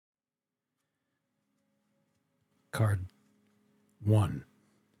card 1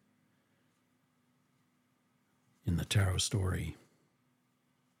 in the tarot story.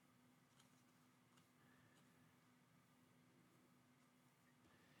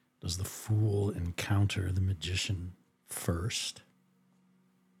 Does the Fool encounter the Magician first?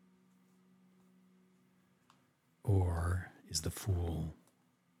 Or is the Fool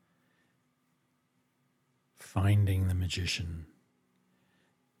finding the Magician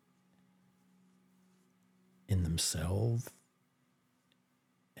in themselves,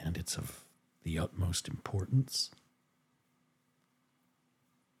 and it's of the utmost importance?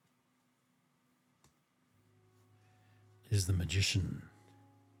 Is the Magician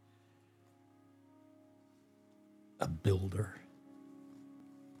a builder,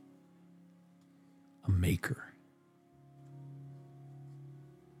 a maker?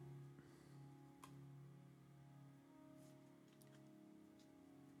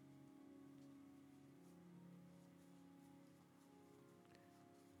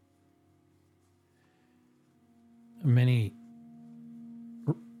 Many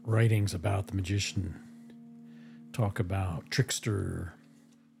writings about the magician talk about trickster.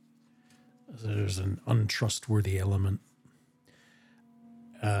 There's an untrustworthy element.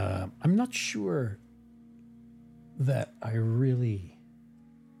 I'm not sure that I really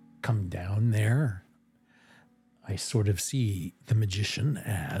come down there. I sort of see the magician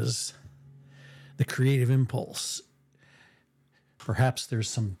as the creative impulse. Perhaps there's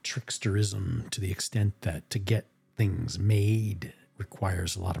some tricksterism to the extent that to get things made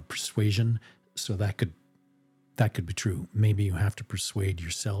requires a lot of persuasion, so that could be true. Maybe you have to persuade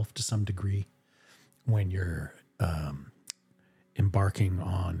yourself to some degree when you're embarking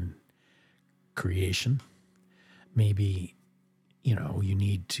on creation. Maybe, you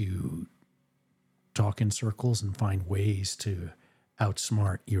need to talk in circles and find ways to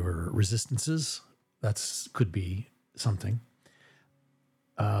outsmart your resistances. Could be something.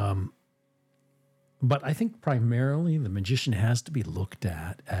 But I think primarily the magician has to be looked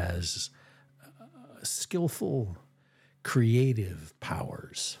at as skillful, creative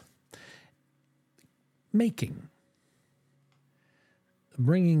powers.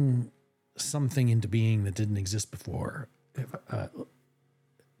 Bringing something into being that didn't exist before.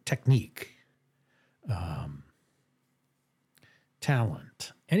 Technique,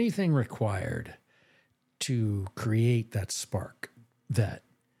 talent, anything required to create that spark that,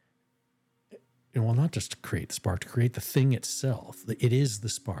 well, not just to create the spark, to create the thing itself. It is the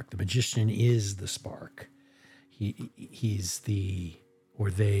spark. The magician is the spark. He's the,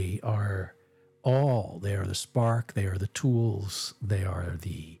 or they are all. They are the spark. They are the tools. They are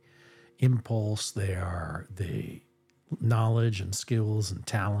the impulse. They are the knowledge and skills and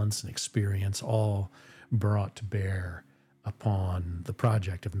talents and experience, all brought to bear upon the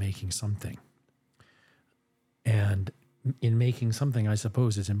project of making something. And in making something, I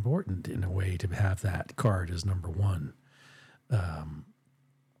suppose it's important in a way to have that card as number 1.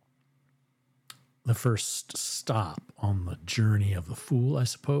 The first stop on the journey of the Fool, I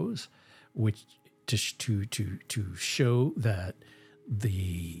suppose, which to show that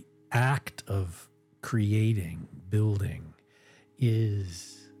the act of creating, building,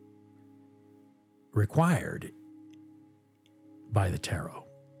 is required by the tarot.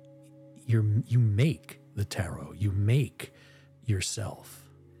 You make the tarot. You make yourself.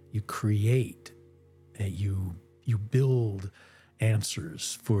 You create. You build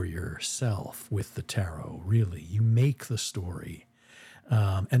answers for yourself with the tarot. Really, you make the story.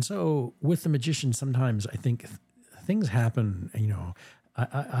 And so with the magician, sometimes I think things happen.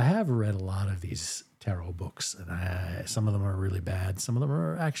 I have read a lot of these tarot books, and some of them are really bad. Some of them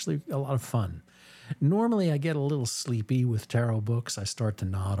are actually a lot of fun. Normally, I get a little sleepy with tarot books. I start to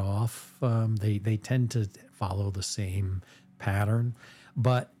nod off. They tend to follow the same pattern,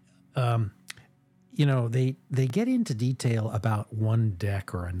 but they get into detail about one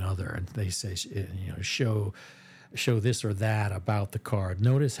deck or another, and they say, show this or that about the card.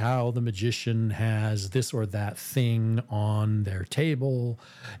 Notice how the magician has this or that thing on their table,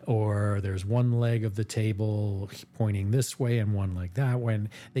 or there's one leg of the table pointing this way and one leg that way. And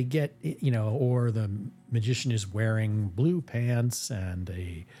they get, or the magician is wearing blue pants and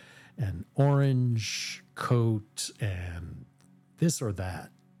an orange coat and this or that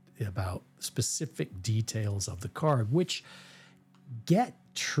about specific details of the card, which get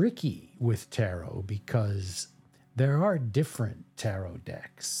tricky with tarot because there are different tarot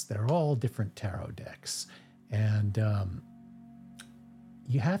decks. They're all different tarot decks. And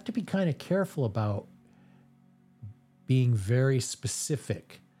you have to be kind of careful about being very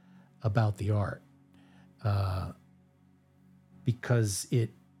specific about the art because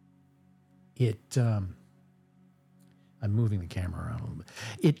it I'm moving the camera around a little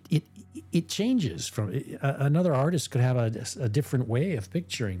bit. It changes from another artist could have a different way of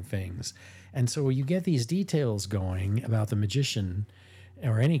picturing things, and so you get these details going about the magician,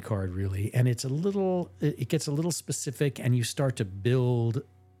 or any card really, and it gets a little specific, and you start to build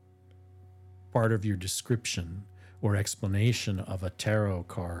part of your description or explanation of a tarot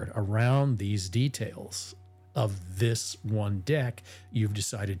card around these details of this one deck you've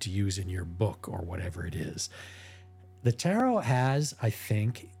decided to use in your book or whatever it is. The tarot has, I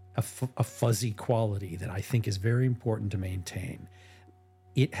think, a fuzzy quality that I think is very important to maintain.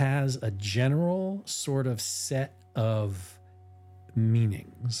 It has a general sort of set of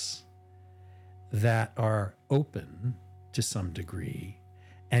meanings that are open to some degree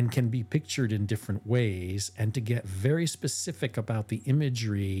and can be pictured in different ways, and to get very specific about the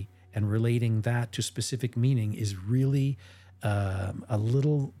imagery and relating that to specific meaning is really a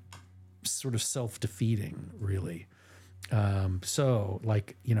little sort of self-defeating, really. So,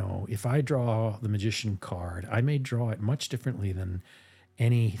 like, if I draw the magician card, I may draw it much differently than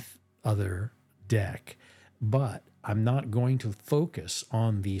any other deck, but I'm not going to focus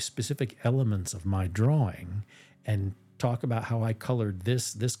on the specific elements of my drawing and talk about how I colored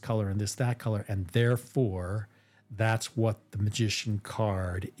this color and that color, and therefore that's what the magician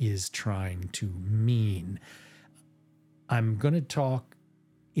card is trying to mean. I'm going to talk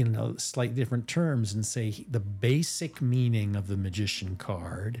in a slightly different terms and say the basic meaning of the magician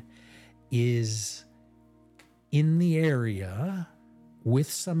card is in the area, with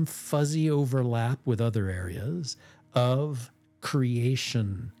some fuzzy overlap with other areas, of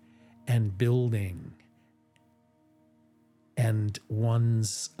creation and building and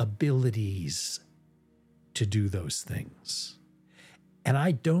one's abilities to do those things. And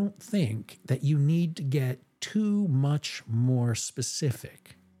I don't think that you need to get too much more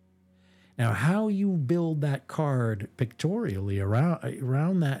specific. Now, how you build that card pictorially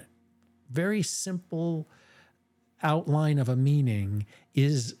around that very simple outline of a meaning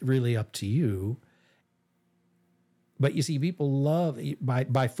is really up to you. But you see, people love,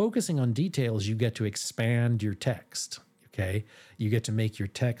 by focusing on details, you get to expand your text, okay? You get to make your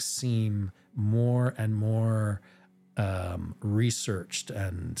text seem more and more researched,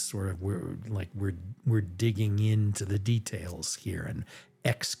 and sort of we're digging into the details here and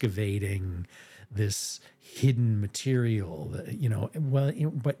excavating this hidden material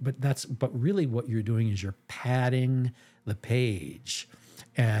but really what you're doing is you're padding the page,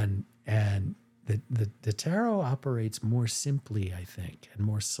 and the tarot operates more simply, I think, and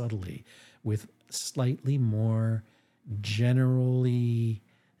more subtly, with slightly more generally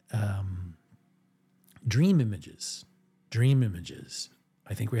dream images.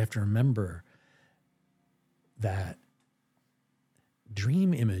 I think we have to remember that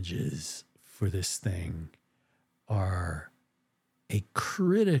dream images for this thing are a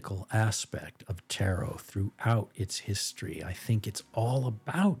critical aspect of tarot throughout its history. I think it's all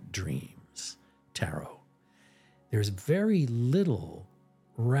about dreams, tarot. There's very little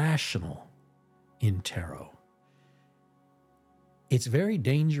rational in tarot. It's very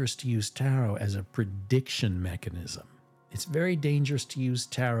dangerous to use tarot as a prediction mechanism. It's very dangerous to use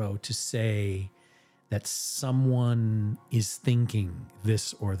tarot to say that someone is thinking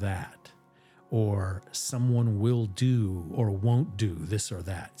this or that, or someone will do or won't do this or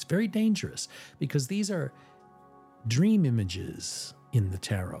that. It's very dangerous because these are dream images in the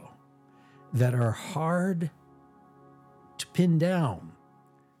tarot that are hard to pin down.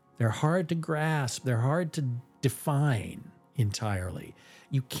 They're hard to grasp. They're hard to define entirely.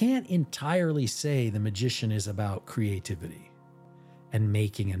 You can't entirely say the magician is about creativity and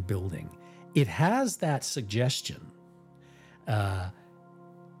making and building. It has that suggestion.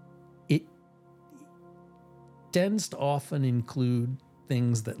 It tends to often include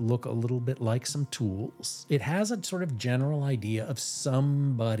things that look a little bit like some tools. It has a sort of general idea of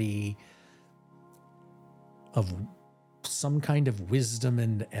somebody of some kind of wisdom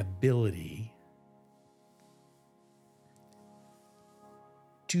and ability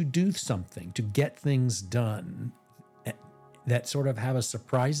to do something, to get things done that sort of have a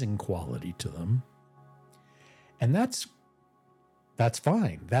surprising quality to them. And that's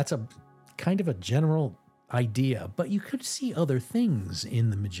fine. That's a kind of a general idea, but you could see other things in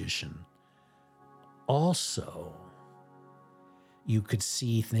the magician. Also, you could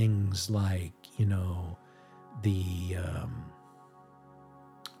see things like,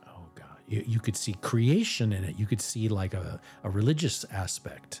 you could see creation in it. You could see like a religious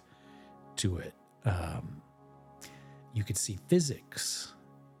aspect to it. You could see physics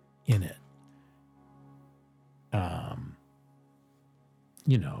in it.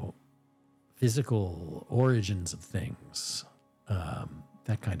 physical origins of things,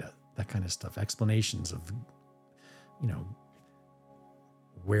 that kind of stuff. Explanations of,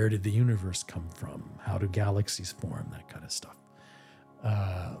 where did the universe come from? How do galaxies form? That kind of stuff.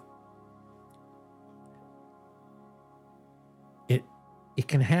 It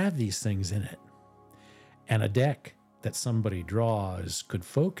can have these things in it, and a deck that somebody draws could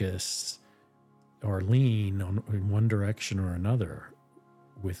focus or lean on in one direction or another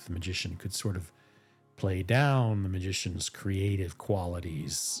with the magician, could sort of play down the magician's creative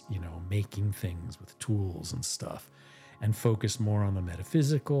qualities, making things with tools and stuff, and focus more on the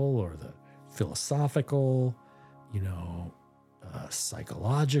metaphysical or the philosophical,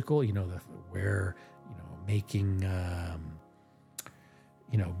 psychological, making,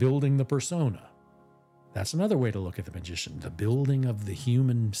 building the persona. That's another way to look at the magician, the building of the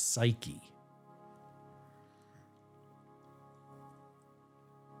human psyche.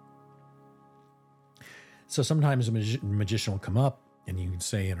 So sometimes a magician will come up and you can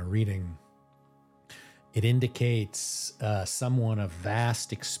say in a reading, it indicates someone of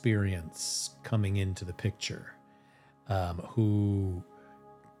vast experience coming into the picture, who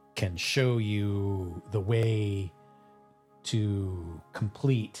can show you the way to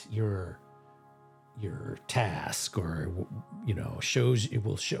complete your task, or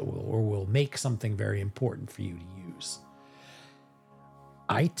will make something very important for you to use.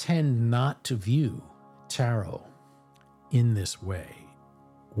 I tend not to view tarot in this way,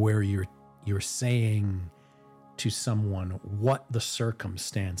 where you're saying to someone what the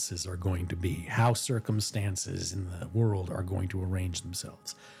circumstances are going to be, how circumstances in the world are going to arrange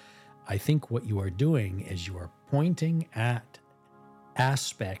themselves. I think what you are doing is you are pointing at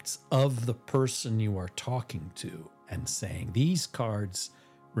aspects of the person you are talking to and saying, these cards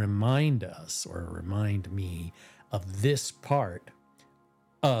remind us or remind me of this part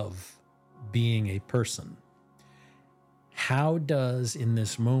of being a person. How does, in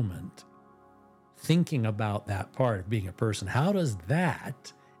this moment, thinking about that part of being a person, how does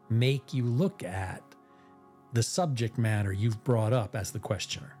that make you look at the subject matter you've brought up as the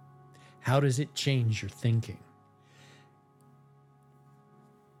questioner? How does it change your thinking?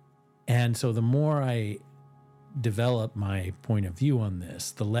 And so the more I develop my point of view on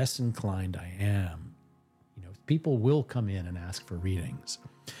this, the less inclined I am. People will come in and ask for readings,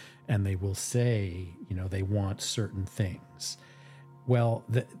 and they will say, they want certain things. Well,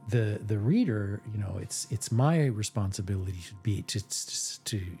 the reader, it's my responsibility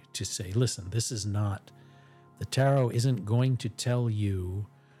to say, listen, this is not, the tarot isn't going to tell you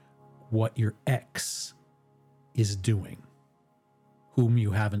what your ex is doing, whom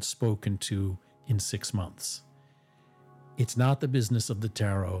you haven't spoken to in 6 months. It's not the business of the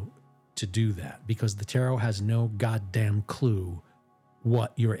tarot to do that, because the tarot has no goddamn clue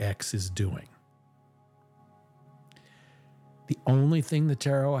what your ex is doing. The only thing the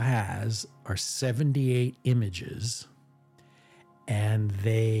tarot has are 78 images, and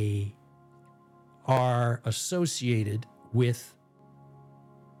they are associated with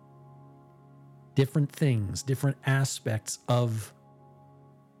different things, different aspects of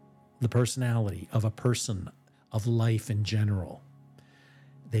the personality of a person, of life in general.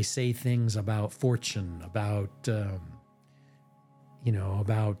 They say things about fortune, about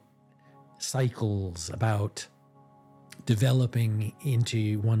about cycles, about developing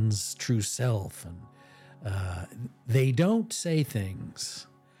into one's true self. And they don't say things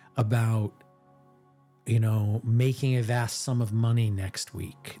about, making a vast sum of money next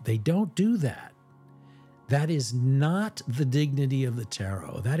week. They don't do that. That is not the dignity of the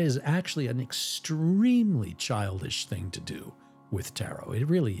tarot. That is actually an extremely childish thing to do with tarot. It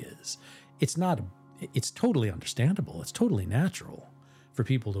really is. It's totally understandable. It's totally natural for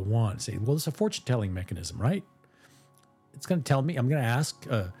people to want to say, well, it's a fortune-telling mechanism, right? It's going to tell me, I'm going to ask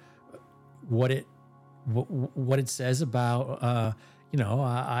what it says about,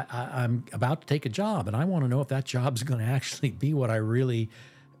 I'm about to take a job, and I want to know if that job's going to actually be what I really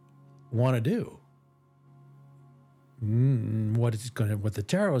want to do. What the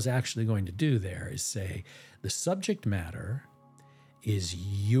tarot is actually going to do there is say the subject matter is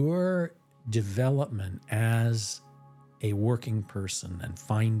your development as a working person and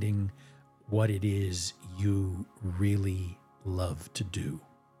finding what it is you really love to do.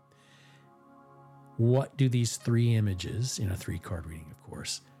 What do these 3 images, in a 3-card reading, of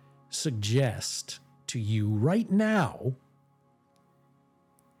course, suggest to you right now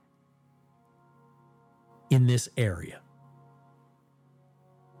in this area?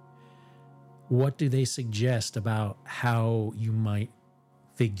 What do they suggest about how you might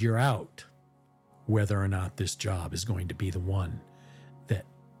figure out whether or not this job is going to be the one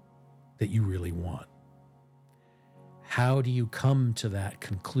that you really want? How do you come to that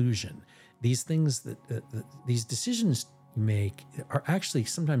conclusion? These things these decisions you make are actually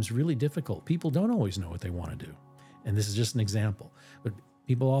sometimes really difficult. People don't always know what they want to do. And this is just an example, but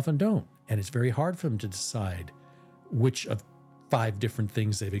people often don't. And it's very hard for them to decide which of 5 different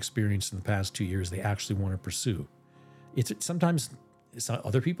things they've experienced in the past 2 years they actually want to pursue. Sometimes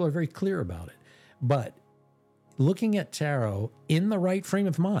other people are very clear about it. But looking at tarot in the right frame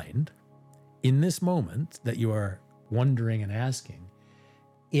of mind, in this moment that you are wondering and asking,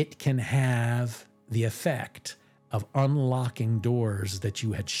 it can have the effect of unlocking doors that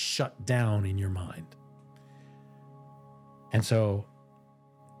you had shut down in your mind. And so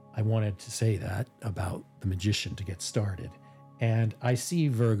I wanted to say that about the Magician to get started. And I see,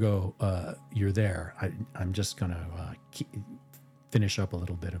 Virgo, you're there. I'm just going to finish up a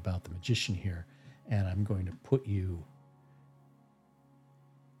little bit about the Magician here. And I'm going to put you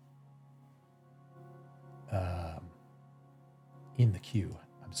in the queue.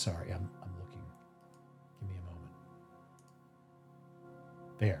 I'm sorry, I'm looking. Give me a moment.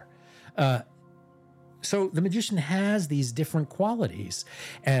 There. So the Magician has these different qualities,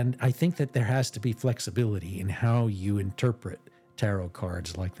 and I think that there has to be flexibility in how you interpret tarot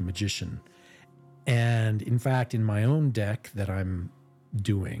cards like the Magician. And in fact, in my own deck that I'm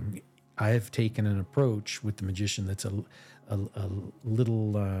doing, I have taken an approach with the Magician that's a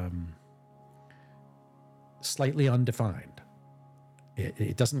little slightly undefined.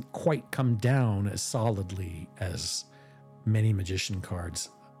 It doesn't quite come down as solidly as many Magician cards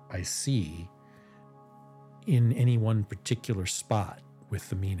I see in any one particular spot with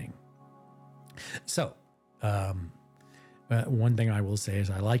the meaning. So, one thing I will say is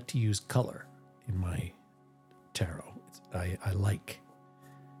I like to use color in my tarot. I like,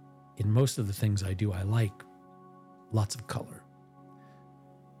 in most of the things I do, I like lots of color.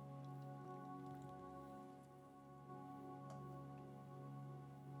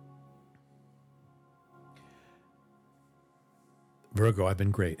 Virgo, I've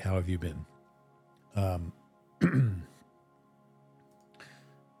been great. How have you been?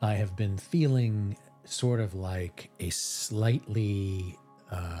 I have been feeling sort of like a slightly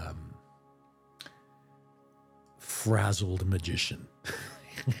frazzled magician.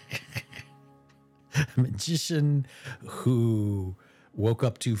 A magician who woke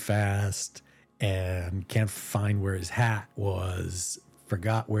up too fast and can't find where his hat was,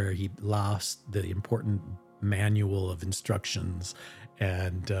 forgot where he lost the important manual of instructions,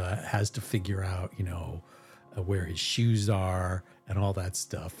 and has to figure out, where his shoes are and all that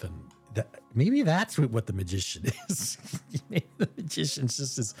stuff. And maybe that's what the Magician is. Maybe the Magician's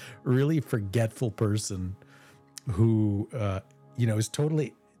just this really forgetful person who, is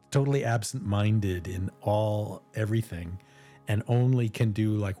totally absent-minded in everything, and only can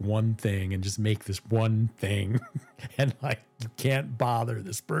do like one thing and just make this one thing. And like, you can't bother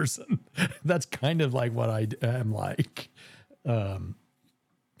this person. That's kind of like what I am like.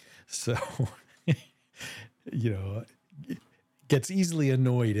 So, gets easily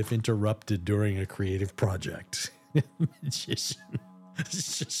annoyed if interrupted during a creative project. Magician.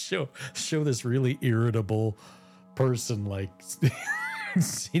 Just show this really irritable person like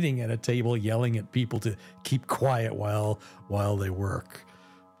sitting at a table yelling at people to keep quiet while they work.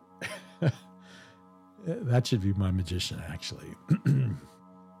 That should be my Magician, actually.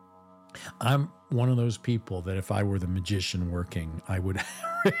 I'm one of those people that if I were the Magician working, I would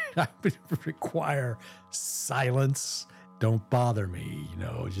require silence. Don't bother me,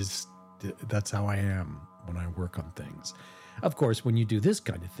 just that's how I am when I work on things. Of course, when you do this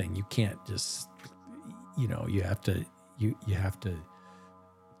kind of thing, you can't just, you have to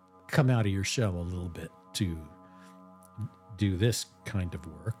come out of your shell a little bit to do this kind of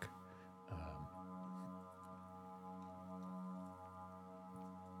work.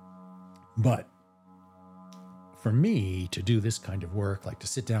 But for me to do this kind of work, like to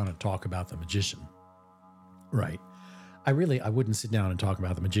sit down and talk about the Magician, right? I wouldn't sit down and talk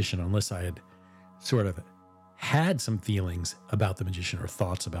about the Magician unless I had sort of had some feelings about the Magician or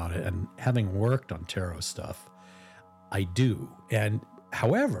thoughts about it. And having worked on tarot stuff, I do. And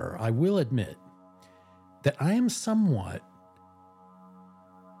however, I will admit that I am somewhat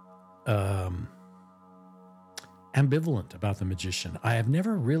ambivalent about the Magician. I have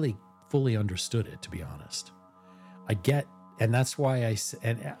never really fully understood it, to be honest. And that's why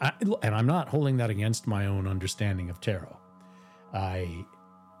and I'm not holding that against my own understanding of tarot. I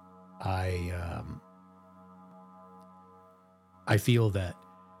feel that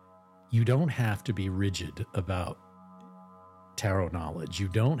you don't have to be rigid about tarot knowledge. You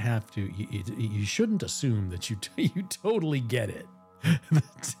don't have to. You shouldn't assume that you totally get it.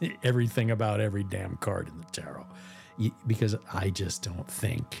 everything about every damn card in the tarot, because I just don't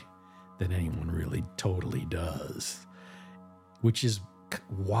think that anyone really totally does, which is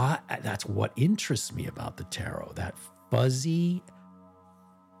why that's what interests me about the tarot, that fuzzy,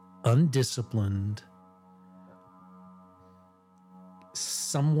 undisciplined,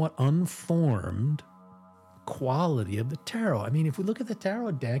 somewhat unformed quality of the tarot. I mean, if we look at the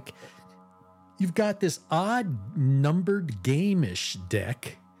tarot deck, you've got this odd numbered game-ish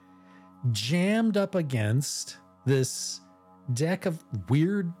deck jammed up against this deck of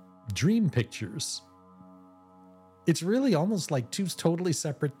weird dream pictures. It's really almost like two totally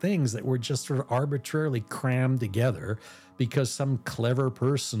separate things that were just sort of arbitrarily crammed together because some clever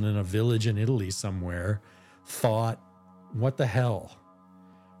person in a village in Italy somewhere thought, what the hell?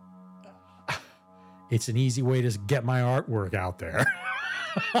 It's an easy way to get my artwork out there.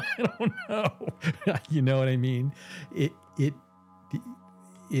 I don't know. You know what I mean? It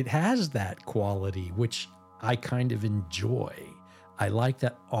has that quality, which I kind of enjoy. I like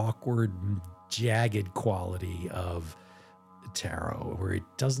that awkward, jagged quality of tarot where you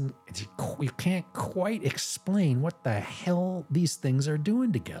can't quite explain what the hell these things are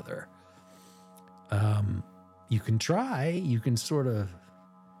doing together. You can try, you can sort of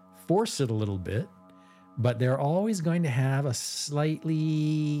force it a little bit, but they're always going to have a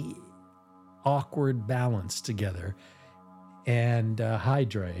slightly awkward balance together. And hi,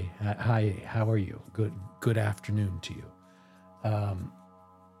 Dre. Hi, how are you? Good afternoon to you.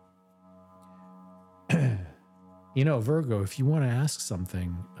 Virgo, if you want to ask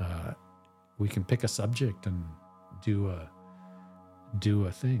something, we can pick a subject and do a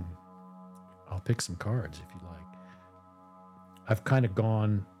thing. I'll pick some cards if you like. I've kind of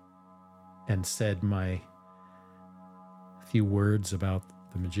gone and said my few words about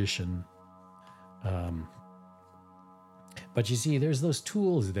the magician. But you see, there's those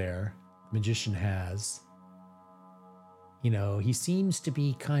tools there the magician has. He seems to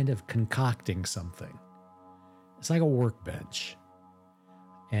be kind of concocting something. It's like a workbench.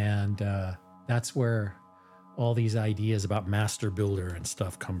 And that's where all these ideas about master builder and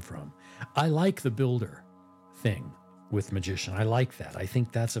stuff come from. I like the builder thing with magician. I like that. I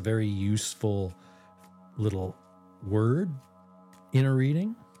think that's a very useful little word in a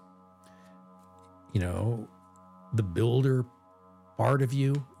reading. The builder part of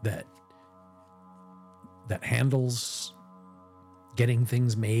you that handles getting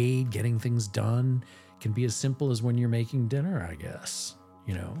things made, getting things done, can be as simple as when you're making dinner, I guess,